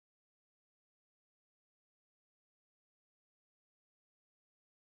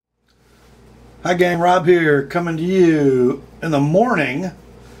Hi gang, Rob here, coming to you in the morning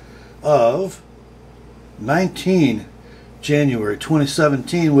of 19 January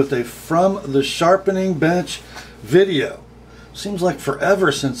 2017 with a From the Sharpening Bench video. Seems like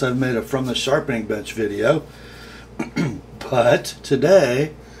forever since I've made a From the Sharpening Bench video, but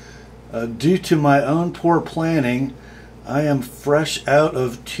today, due to my own poor planning, I am fresh out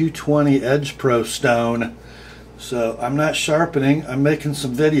of 220 Edge Pro stone, so I'm not sharpening, I'm making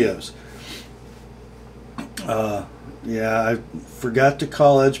some videos. Yeah, I forgot to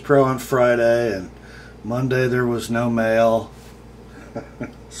call Edge Pro on Friday, and Monday there was no mail.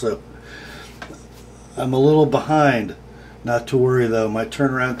 So I'm a little behind. Not to worry though, my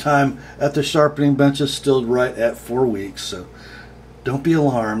turnaround time at the sharpening bench is still right at 4 weeks, so don't be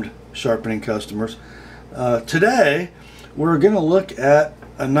alarmed, sharpening customers. Today we're going to look at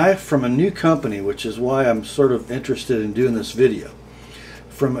a knife from a new company, which is why I'm sort of interested in doing this video.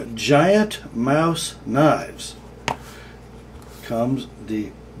 From Giant Mouse Knives comes the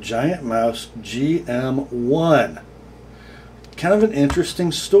Giant Mouse GM1. Kind of an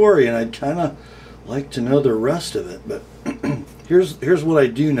interesting story, and I'd kind of like to know the rest of it, but here's what I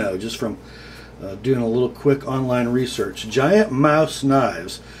do know just from doing a little quick online research. Giant Mouse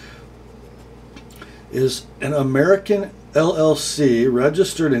Knives is an American LLC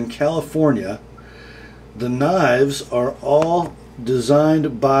registered in California. The knives are all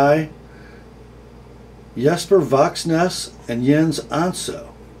designed by Jesper Voxnæs and Jens Anso.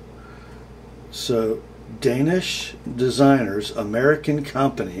 So Danish designers, American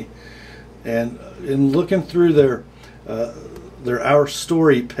company, and in looking through their Our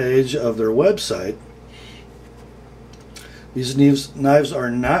Story page of their website, these knives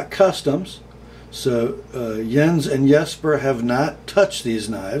are not customs. So Jens and Jesper have not touched these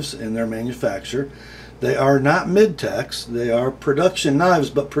knives in their manufacture. They are not mid-techs, they are production knives,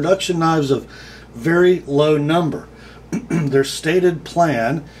 but production knives of very low number. Their stated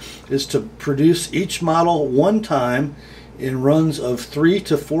plan is to produce each model one time in runs of 300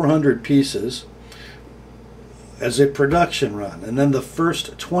 to 400 pieces as a production run. And then the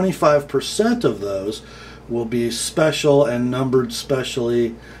first 25% of those will be special and numbered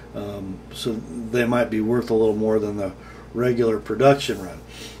specially, so they might be worth a little more than the regular production run.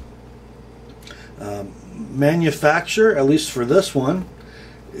 Manufacture, at least for this one,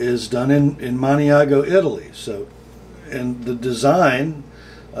 is done in Maniago, Italy. So, and the design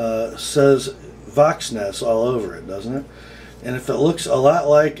says Voxnæs all over it, doesn't it? And if it looks a lot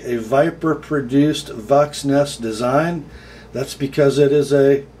like a Viper-produced Voxnæs design, that's because it is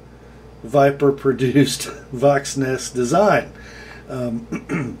a Viper-produced Voxnæs design.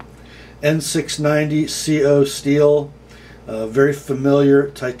 N690 CO steel. Very familiar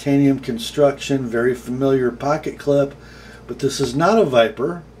titanium construction, very familiar pocket clip, but this is not a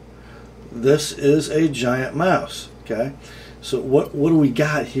Viper. This is a Giant Mouse. Okay, so what do we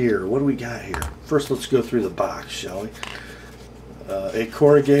got here? What do we got here? First, let's go through the box, shall we? A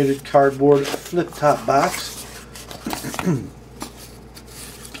corrugated cardboard flip-top box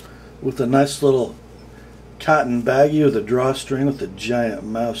with a nice little cotton baggie with a drawstring with the Giant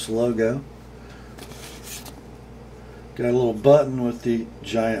Mouse logo. Got a little button with the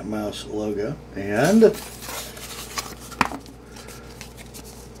Giant Mouse logo, and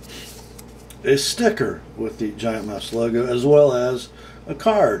a sticker with the Giant Mouse logo, as well as a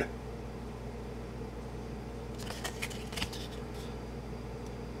card.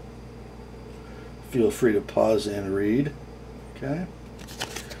 Feel free to pause and read. Okay.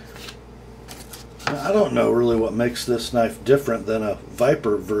 Now, I don't know really what makes this knife different than a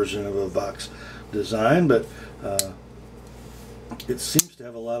Viper version of a Vox design, but it seems to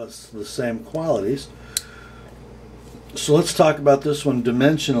have a lot of the same qualities. So let's talk about this one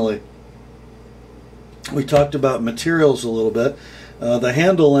dimensionally. We talked about materials a little bit. The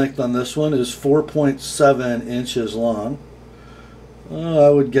handle length on this one is 4.7 inches long. I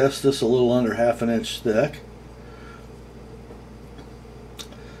would guess this a little under ½ inch thick.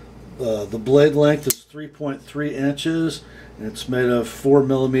 The blade length is 3.3 inches, and it's made of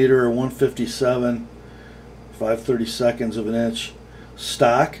 4mm or 157 5/32 of an inch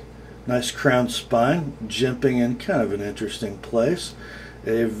stock. Nice crown spine, jimping in kind of an interesting place.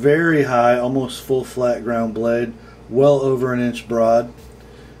 A very high, almost full flat ground blade, well over 1 inch broad.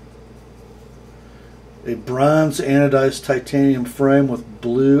 A bronze anodized titanium frame with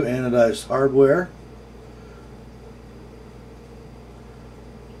blue anodized hardware.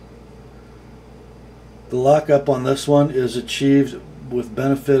 The lockup on this one is achieved with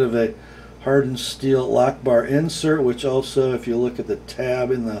benefit of a hardened steel lock bar insert, which also, if you look at the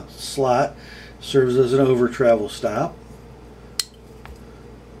tab in the slot, serves as an over travel stop.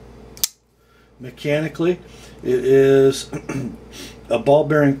 Mechanically, it is a ball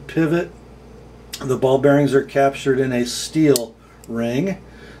bearing pivot. The ball bearings are captured in a steel ring.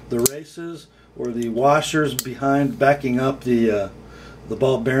 The races, or the washers behind backing up the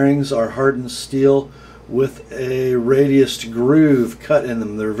ball bearings, are hardened steel with a radiused groove cut in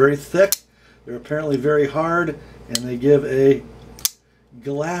them. They're very thick, they're apparently very hard, and they give a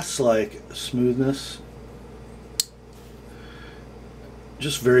glass-like smoothness.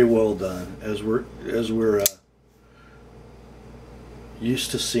 Just very well done, as we're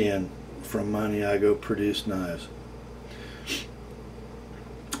used to seeing from Maniago produced knives.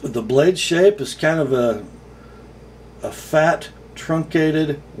 The blade shape is kind of a fat,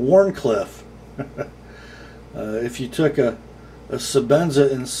 truncated Warncliffe. If you took a Sebenza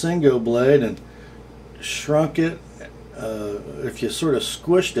Insingo blade and shrunk it, if you sort of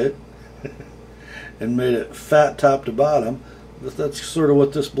squished it and made it fat top to bottom, that's sort of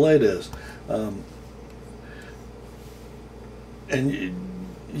what this blade is. And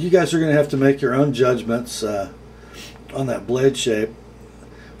you guys are going to have to make your own judgments on that blade shape.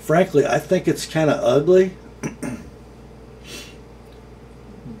 Frankly, I think it's kind of ugly,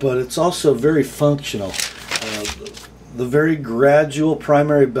 but it's also very functional. The very gradual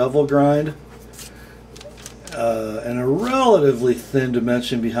primary bevel grind and a relatively thin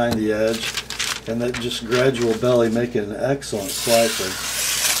dimension behind the edge, and that just gradual belly make it an excellent slicer.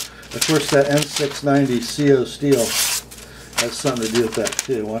 Of course, that N690 CO steel has something to do with that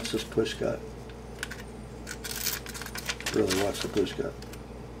too. Watch this push cut. Really watch the push cut.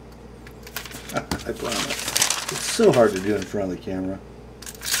 I promise. It's so hard to do in front of the camera.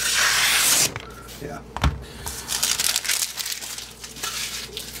 Yeah.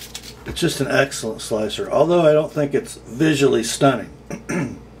 It's just an excellent slicer, although I don't think it's visually stunning.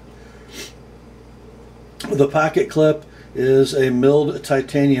 The pocket clip is a milled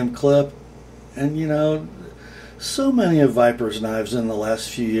titanium clip, and you know, so many of Viper's knives in the last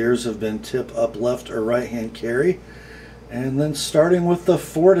few years have been tip up left or right hand carry, and then starting with the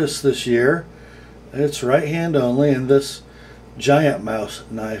Fortis this year, it's right hand only, and this Giant Mouse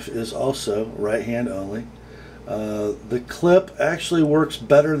knife is also right hand only. The clip actually works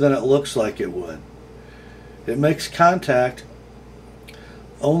better than it looks like it would. It makes contact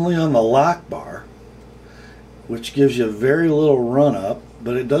only on the lock bar, which gives you very little run up,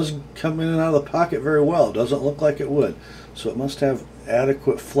 but it does come in and out of the pocket very well. It doesn't look like it would, so it must have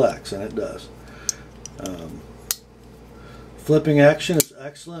adequate flex, and it does. Flipping action is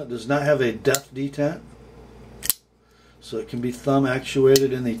excellent. It does not have a depth detent, so it can be thumb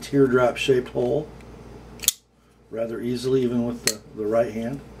actuated in the teardrop shaped hole rather easily, even with the right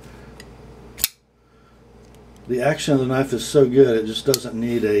hand. The action of the knife is so good, it just doesn't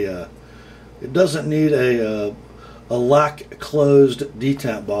need a lock closed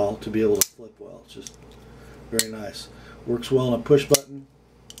detent ball to be able to flip well. It's just very nice. Works well on a push button,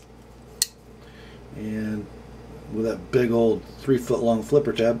 and with that big old 3-foot long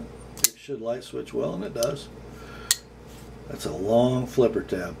flipper tab, it should light switch well, and it does. That's a long flipper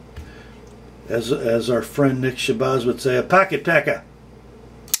tab. As our friend Nick Shabazz would say, a pocket packer.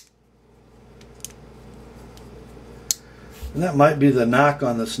 And that might be the knock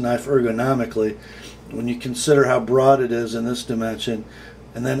on this knife ergonomically, when you consider how broad it is in this dimension,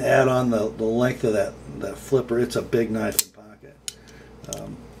 and then add on the length of that flipper. It's a big knife in pocket.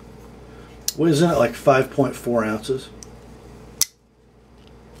 What is in it, like 5.4 ounces?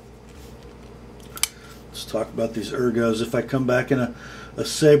 Let's talk about these ergos. If I come back in a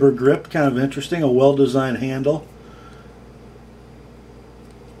saber grip, kind of interesting, a well-designed handle.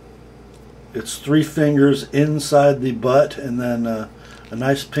 It's 3 fingers inside the butt, and then a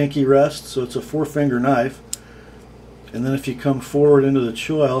nice pinky rest, so it's a 4-finger knife. And then if you come forward into the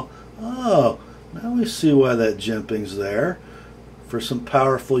choil, oh, now we see why that jimping's there, for some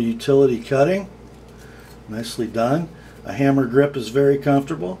powerful utility cutting. Nicely done. A hammer grip is very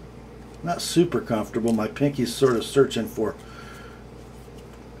comfortable. Not super comfortable. My pinky's sort of searching for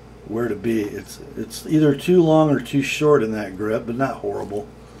where to be. It's either too long or too short in that grip, but not horrible.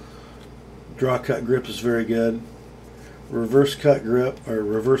 Draw cut grip is very good. Reverse cut grip, or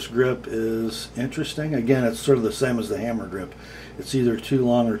reverse grip, is interesting. Again, it's sort of the same as the hammer grip. It's either too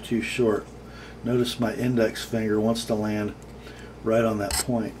long or too short. Notice my index finger wants to land right on that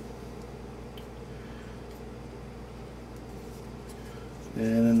point.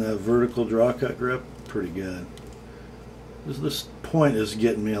 And in the vertical draw cut grip, pretty good. This point is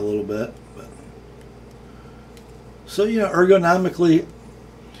getting me a little bit. But. So, you know, ergonomically,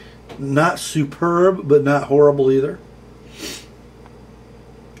 not superb, but not horrible either.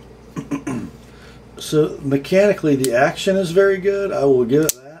 So mechanically, the action is very good. I will give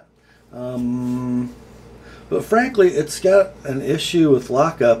it that. But frankly, it's got an issue with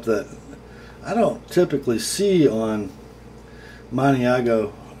lockup that I don't typically see on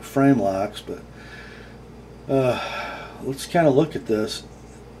Maniago frame locks, but let's kind of look at this.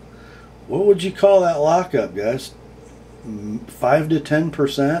 What would you call that lockup, guys? 5 to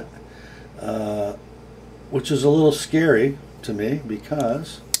 10%, which is a little scary to me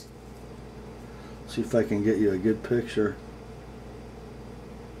because, let's see if I can get you a good picture.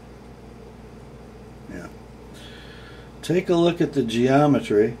 Yeah. Take a look at the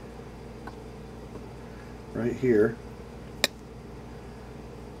geometry right here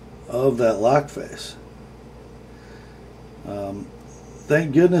of that lock face.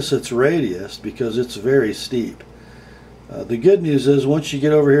 Thank goodness it's radius because it's very steep. The good news is once you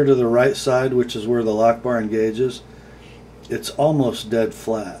get over here to the right side, which is where the lock bar engages, it's almost dead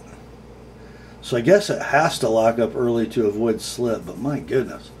flat. So I guess it has to lock up early to avoid slip, but my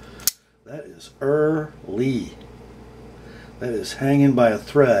goodness, that is early. That is hanging by a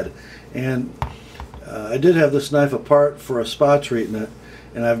thread. And I did have this knife apart for a spa treatment,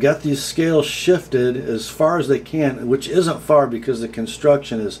 and I've got these scales shifted as far as they can, which isn't far because the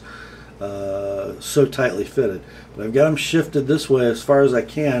construction is so tightly fitted. But I've got them shifted this way as far as I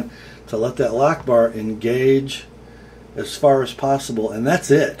can to let that lock bar engage as far as possible, and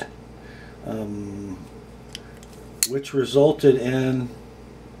that's it. Which resulted in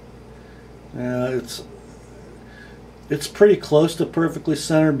it's pretty close to perfectly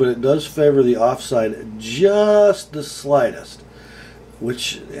centered, but it does favor the offside just the slightest.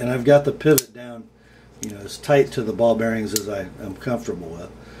 And I've got the pivot down, as tight to the ball bearings as I am comfortable with.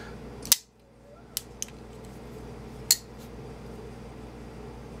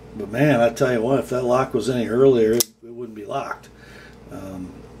 But man, I tell you what, if that lock was any earlier, it wouldn't be locked.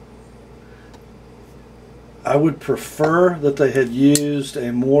 I would prefer that they had used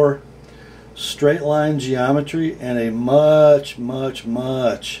a more straight line geometry and a much, much,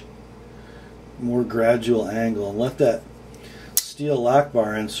 much more gradual angle, and let that steel lock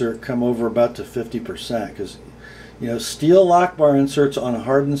bar insert come over about to 50%, because steel lock bar inserts on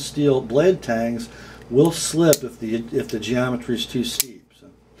hardened steel blade tangs will slip if the geometry is too steep.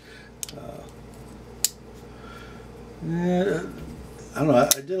 I don't know.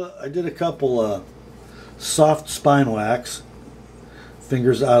 I did a couple soft spine whacks,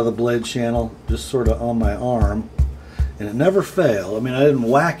 fingers out of the blade channel, just sort of on my arm, and it never failed. I mean, I didn't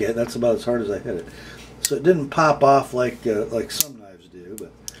whack it. That's about as hard as I hit it. So it didn't pop off like some knives do,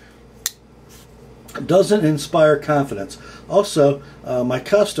 but it doesn't inspire confidence. Also, my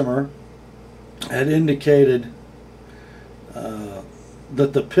customer had indicated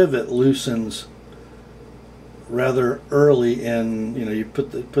that the pivot loosens rather early in, you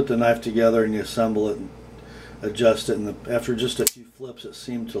put the knife together and you assemble it and adjust it, and after just a few flips it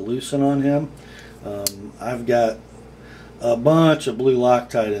seemed to loosen on him. I've got a bunch of blue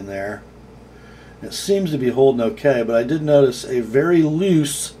Loctite in there. It seems to be holding okay, but I did notice a very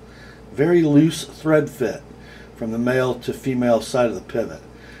loose thread fit from the male to female side of the pivot,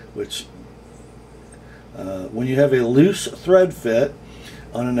 which when you have a loose thread fit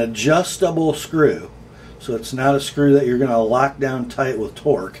on an adjustable screw, so it's not a screw that you're going to lock down tight with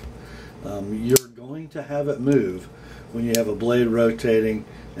torque, you're going to have it move when you have a blade rotating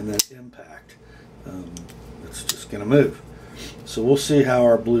and then impact. It's just going to move. So we'll see how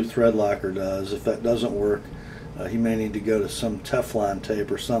our blue thread locker does. If that doesn't work, he may need to go to some Teflon tape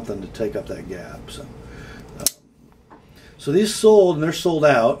or something to take up that gap. So these sold, and they're sold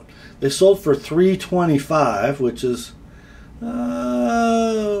out. They sold for $325, which is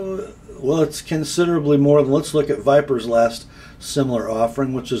well, it's considerably more than. Let's look at Viper's last similar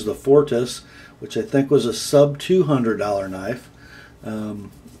offering, which is the Fortis, which I think was a sub $200 knife.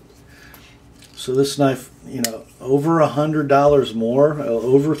 So this knife, over $100 more,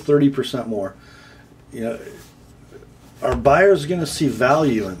 over 30% more. Our buyer's going to see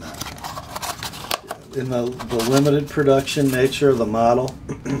value in that, in the limited production nature of the model.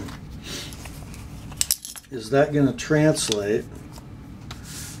 Is that going to translate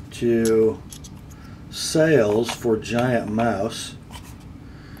to sales for Giant Mouse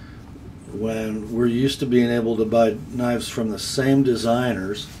when we're used to being able to buy knives from the same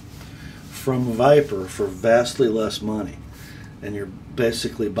designers from Viper for vastly less money, and you're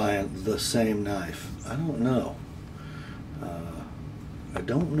basically buying the same knife? I don't know. I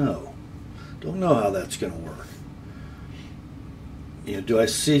don't know. Don't know how that's going to work. Do I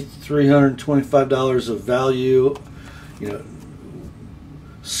see $325 of value?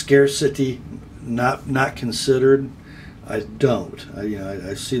 Scarcity not considered. I don't.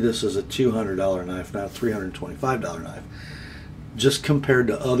 I see this as a $200 knife, not a $325 knife. just compared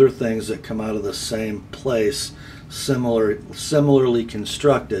to other things that come out of the same place, similarly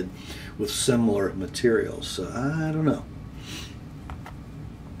constructed with similar materials. So I don't know.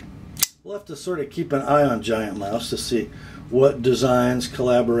 We'll have to sort of keep an eye on Giant Mouse to see what designs,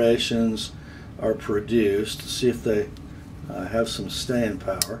 collaborations are produced, to see if they have some staying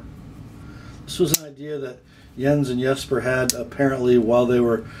power. This was an idea that Jens and Jesper had apparently while they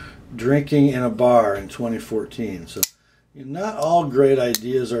were drinking in a bar in 2014. So not all great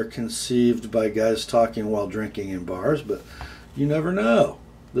ideas are conceived by guys talking while drinking in bars, but you never know.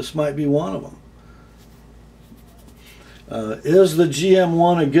 This might be one of them. Is the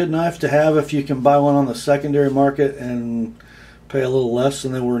GM1 a good knife to have if you can buy one on the secondary market and pay a little less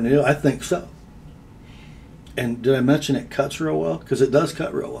than they were new? I think so. And did I mention it cuts real well? Because it does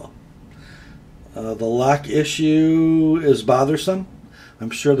cut real well. The lock issue is bothersome. I'm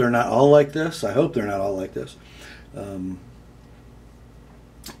sure they're not all like this. I hope they're not all like this. But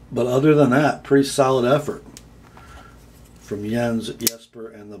other than that, pretty solid effort from Jens, Jesper,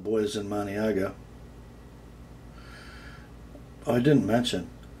 and the boys in Maniago. Oh, I didn't mention,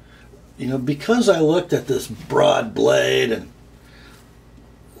 because I looked at this broad blade and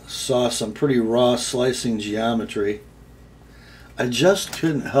saw some pretty raw slicing geometry, I just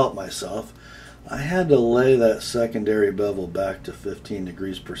couldn't help myself. I had to lay that secondary bevel back to 15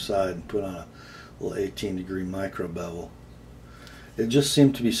 degrees per side and put on a little 18-degree micro bevel. It just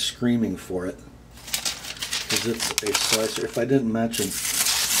seemed to be screaming for it because it's a slicer. If I didn't mention,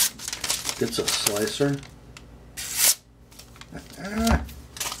 it's a slicer.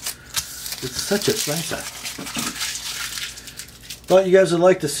 It's such a slicer. Thought you guys would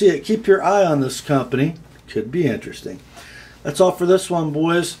like to see it. Keep your eye on this company. Could be interesting. That's all for this one,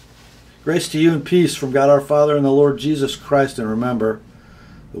 boys. Grace to you and peace from God our Father and the Lord Jesus Christ. And remember,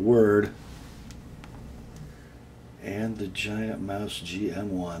 the Word and the Giant Mouse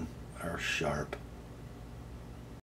GM1 are sharp.